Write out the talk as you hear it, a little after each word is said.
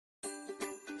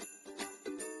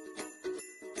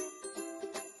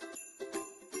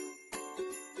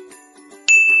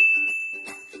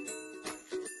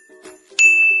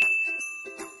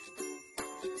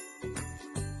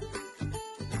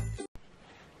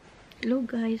Hello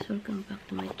guys, welcome back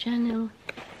to my channel.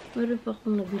 Meron pa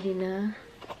akong nabili na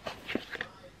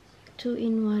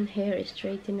 2-in-1 hair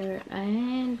straightener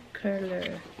and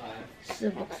curler.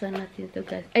 So, buksan natin ito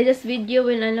guys. I just video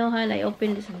when I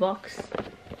opened this box.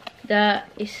 The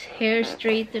is hair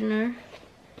straightener.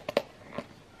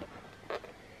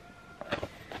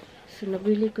 So,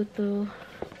 nabili ko to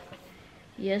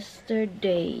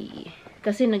yesterday.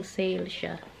 Kasi nag-sale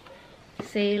siya.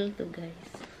 Sale to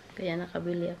guys. Kaya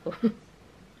nakabili ako.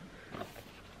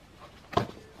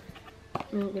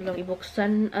 Yung lang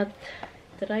ibuksan at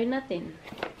try natin.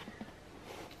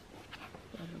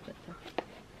 Ano ba ito?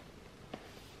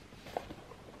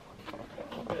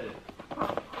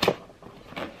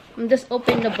 Just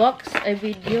open the box. I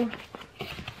video.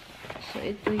 So,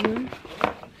 ito yun.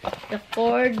 The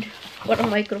cord. Parang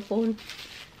microphone.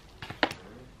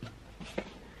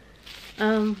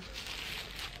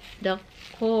 The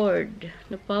cord.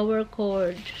 The power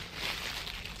cord.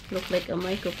 Look like a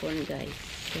microphone, guys.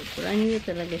 So, brand new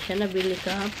talaga siya. Nabili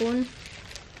kahapon.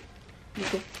 Hindi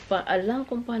ko pa alam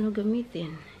kung paano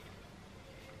gamitin.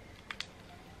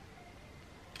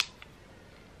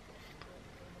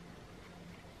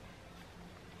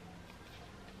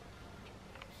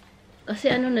 Kasi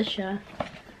ano na siya.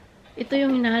 Ito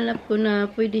yung hinahanap ko na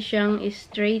pwede siyang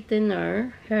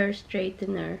straightener, hair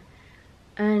straightener.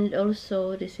 And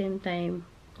also, the same time,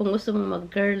 kung gusto mong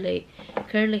mag-curly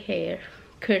hair,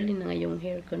 curly na nga yung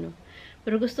hair ko, no?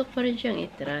 Pero gusto ko pa rin siyang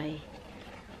itry.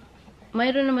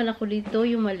 Mayroon naman ako dito,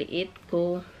 yung maliit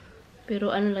ko. Pero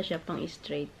ano lang siya, pang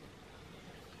straight.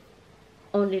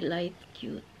 Only light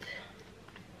cute.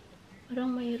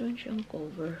 Parang mayroon siyang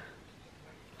cover.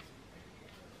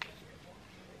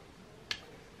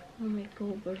 Oh, may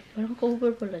cover. Parang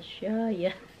cover pala siya.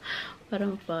 Yan.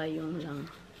 Parang payong lang.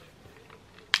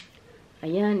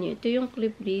 Ayan, ito yung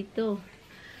clip dito.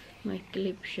 May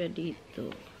clip siya dito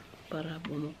para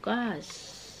bumukas.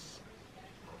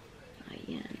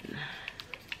 Ayan.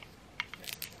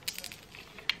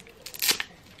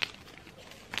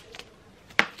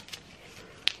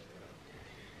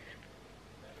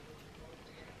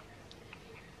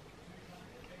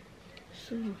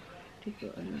 So, dito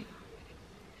ano.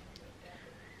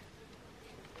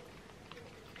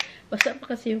 Basta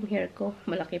pa kasi yung hair ko.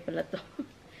 Malaki pala to.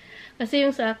 Kasi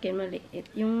yung sa akin, maliit.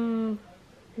 Yung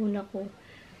una ko.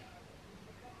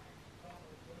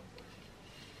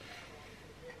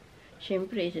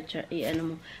 Siyempre, i-ano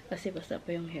mo. Kasi basta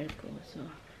pa yung hair ko. So,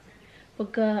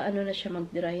 pagka ano na siya,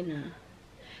 mag-dry na.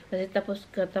 Kasi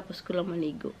tapos ko lang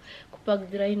maligo. Kapag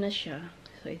dry na siya,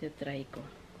 so ito try ko.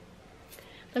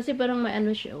 Kasi parang may ano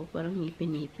siya, oh, parang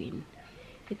ngipin-ngipin.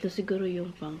 Ito siguro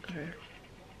yung pang curl.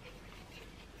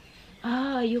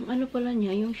 Ah, yung ano pala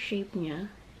niya, yung shape niya.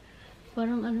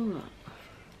 Parang ano nga.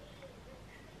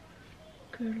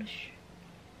 Curlish.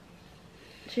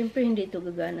 Siyempre, hindi ito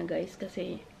gagana, guys.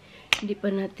 Kasi, hindi pa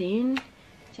natin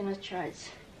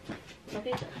sinacharge.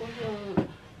 Nakita ko yung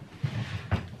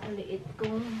maliit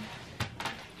kong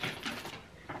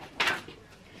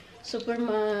super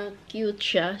cute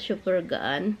siya. Super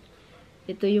gaan.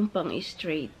 Ito yung pang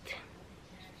straight.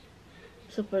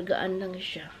 Super gaan lang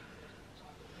siya.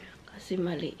 Kasi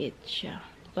maliit siya.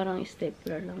 Parang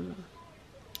stapler lang.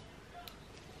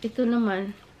 Ito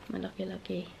naman,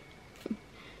 malaki-laki.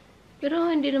 Pero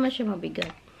hindi naman siya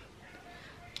mabigat.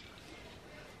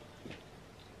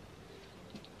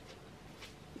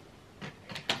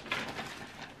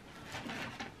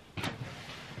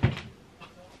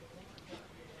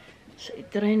 So,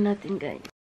 itry natin guys.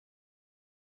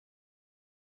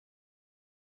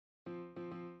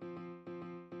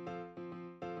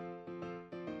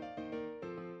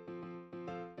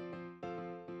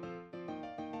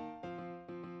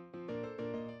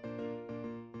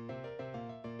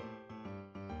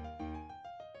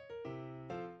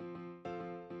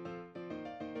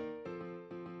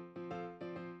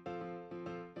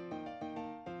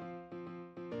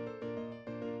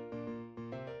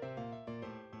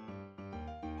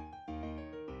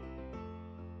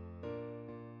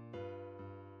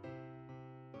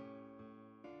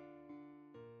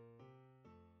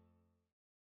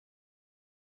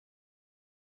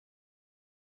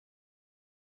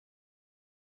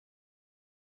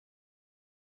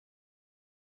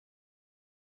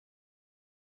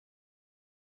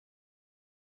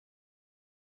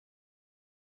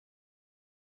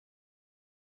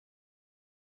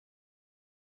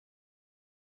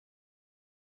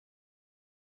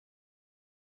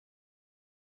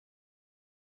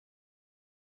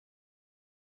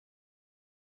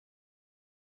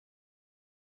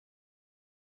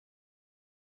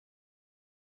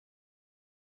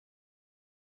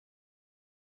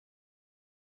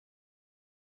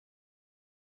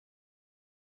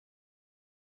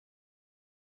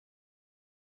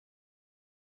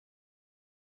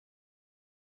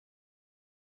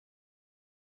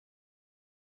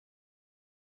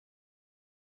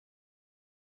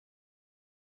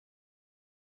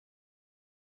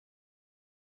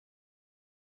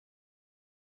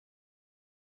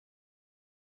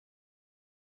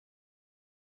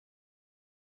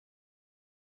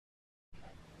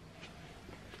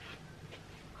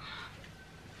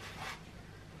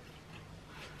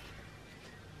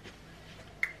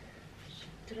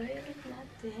 try ulit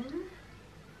natin.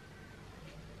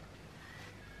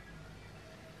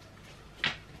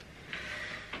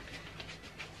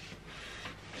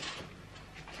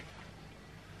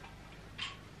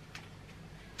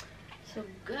 So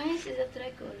guys,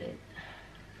 isa-try ko ulit.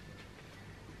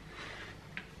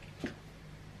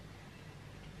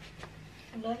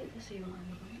 Lari kasi yung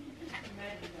ano.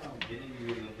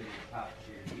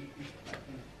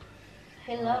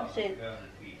 He loves it.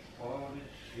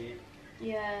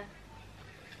 Yeah.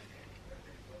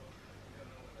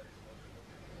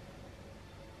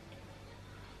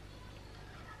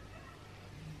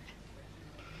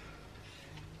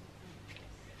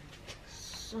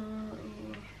 So,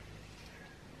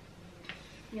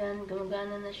 yan,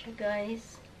 gumagana na siya,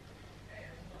 guys.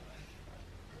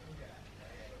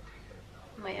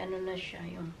 May ano na siya,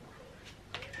 yung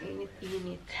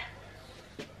init-init.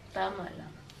 Tama lang.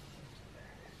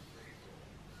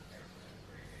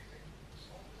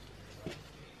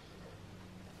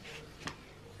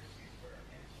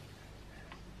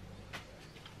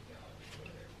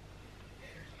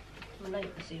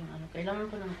 Malayo kasi yung ano. Kailangan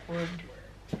ko ng cord.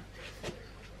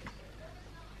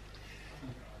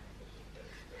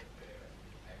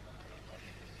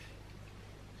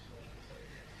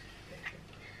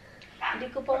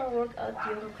 Hindi ko pang workout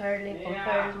yung curling,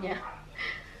 pang-curl niya.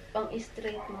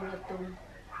 Pang-straight muna itong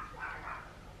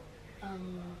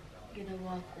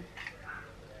ginawa ko.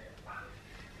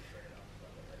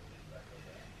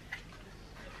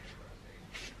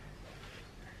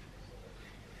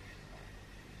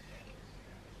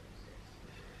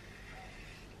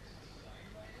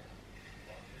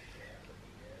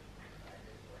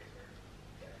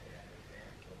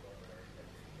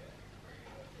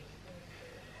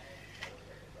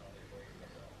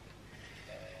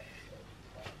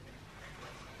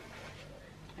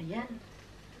 Ayan.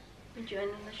 Medyo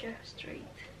ano na siya, straight.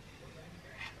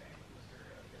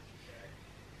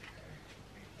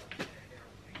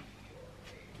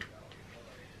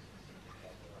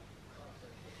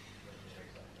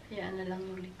 Ayan na lang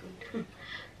yung likod.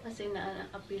 Kasi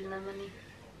na-appeal naman eh.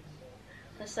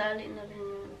 Nasali na rin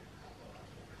yung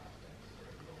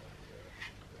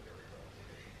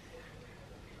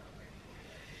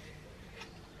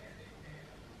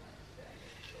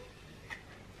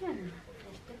yan.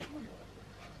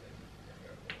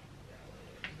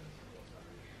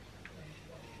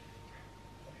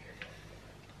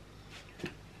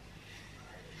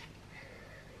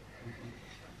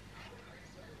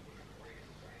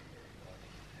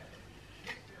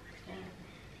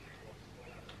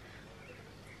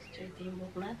 Straight yung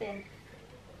buhok natin.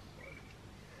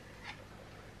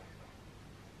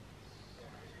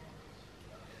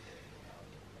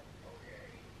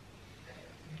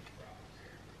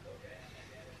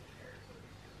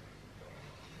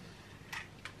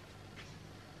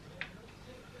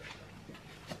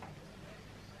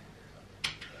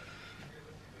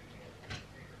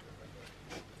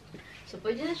 So,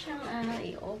 pwede na siyang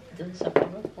i-off dun sa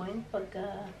PowerPoint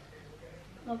pagka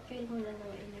ma-feel mo na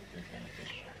mainit na talaga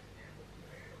siya.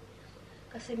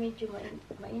 Kasi medyo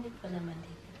mainit pa naman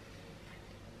dito.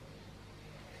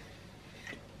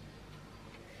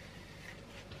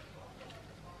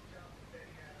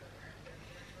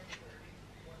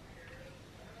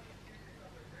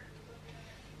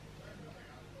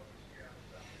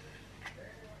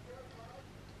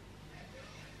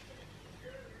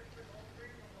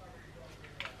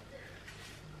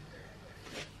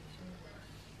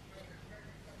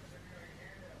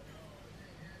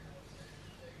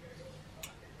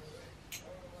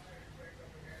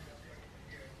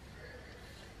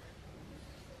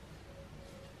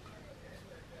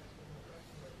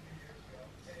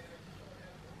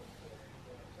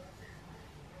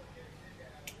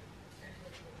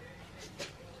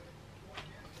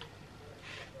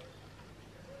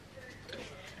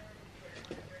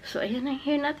 So, ayan ang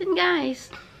hair natin,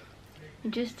 guys.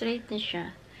 Just straight na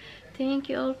siya. Thank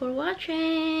you all for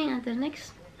watching. Until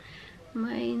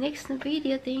my next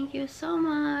video. Thank you so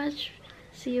much.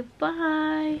 See you.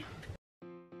 Bye.